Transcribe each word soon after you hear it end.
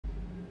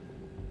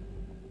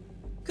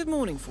Good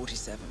morning,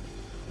 47.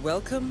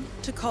 Welcome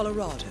to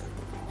Colorado.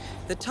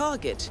 The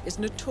target is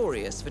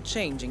notorious for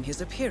changing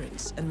his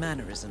appearance and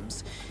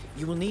mannerisms.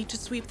 You will need to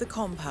sweep the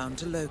compound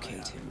to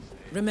locate him.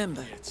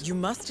 Remember, you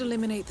must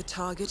eliminate the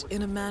target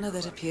in a manner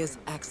that appears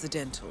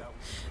accidental.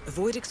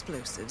 Avoid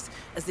explosives,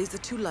 as these are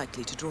too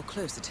likely to draw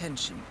close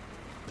attention.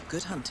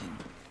 Good hunting.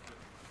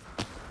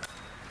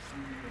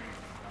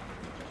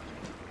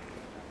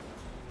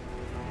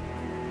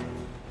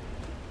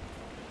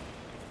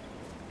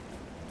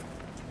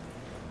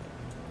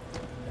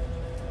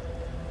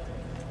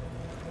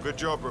 Good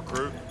job,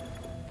 recruit.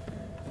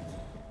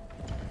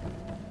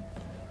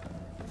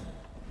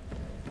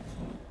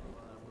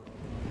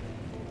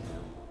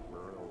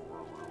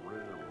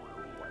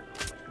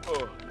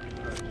 Oh,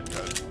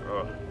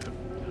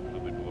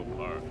 definitely blew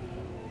apart.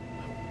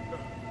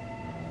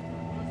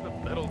 What's the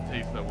metal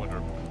taste, I wonder?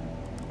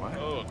 What?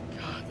 Oh,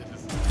 God, that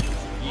is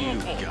You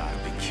awful. gotta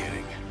be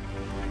kidding.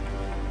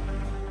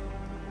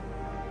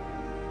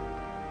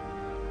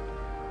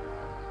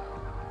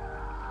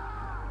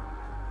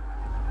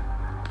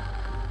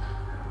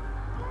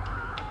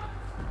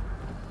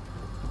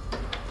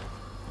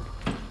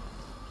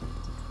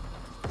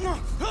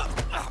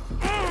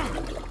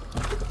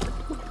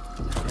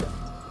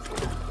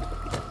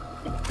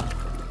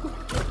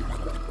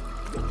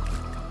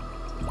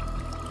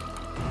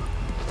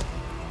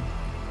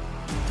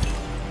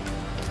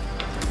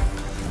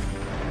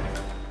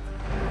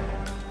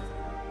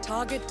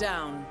 Target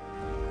down.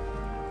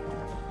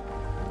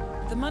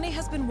 The money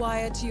has been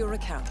wired to your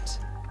account.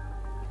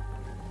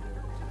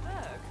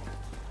 Look,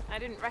 I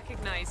didn't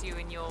recognize you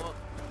in your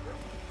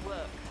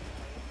work.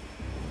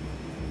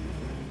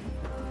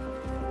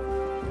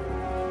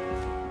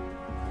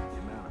 The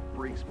amount of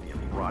freaks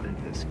being brought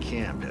into this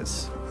camp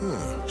is...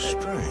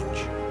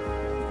 Strange.